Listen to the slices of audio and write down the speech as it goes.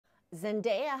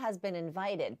Zendaya has been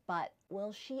invited, but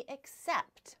will she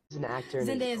accept? She's an actor.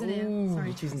 Zendaya. Sorry.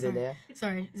 You're choosing Zendaya?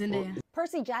 Sorry, Zendaya.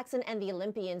 Percy Jackson and the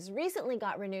Olympians recently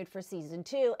got renewed for season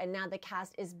 2, and now the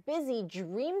cast is busy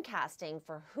dream casting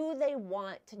for who they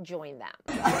want to join them.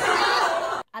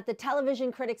 At the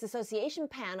Television Critics Association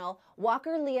panel,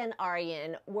 Walker, Leah, and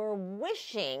Aryan were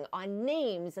wishing on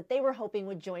names that they were hoping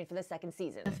would join for the second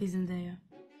season. Definitely Zendaya.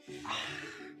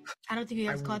 I don't think you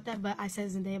guys caught that, but I said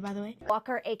Zendaya, by the way.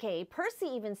 Walker, aka Percy,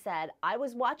 even said, "I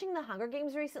was watching the Hunger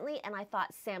Games recently and I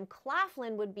thought Sam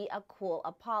Claflin would be a cool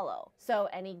Apollo." So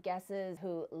any guesses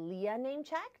who Leah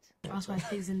name-checked? Also, I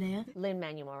think Zendaya.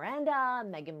 Lin-Manuel Miranda,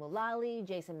 Megan Mullally,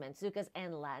 Jason Mantzoukas,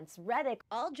 and Lance Reddick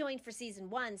all joined for season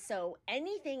 1, so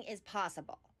anything is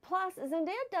possible. Plus,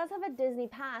 Zendaya does have a Disney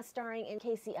pass starring in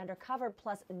KC Undercover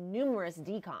plus numerous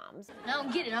DComs. I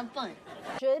don't get it, I'm fun.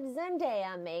 Should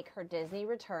Zendaya make her Disney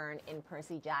return in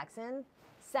Percy Jackson?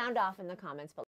 Sound off in the comments below.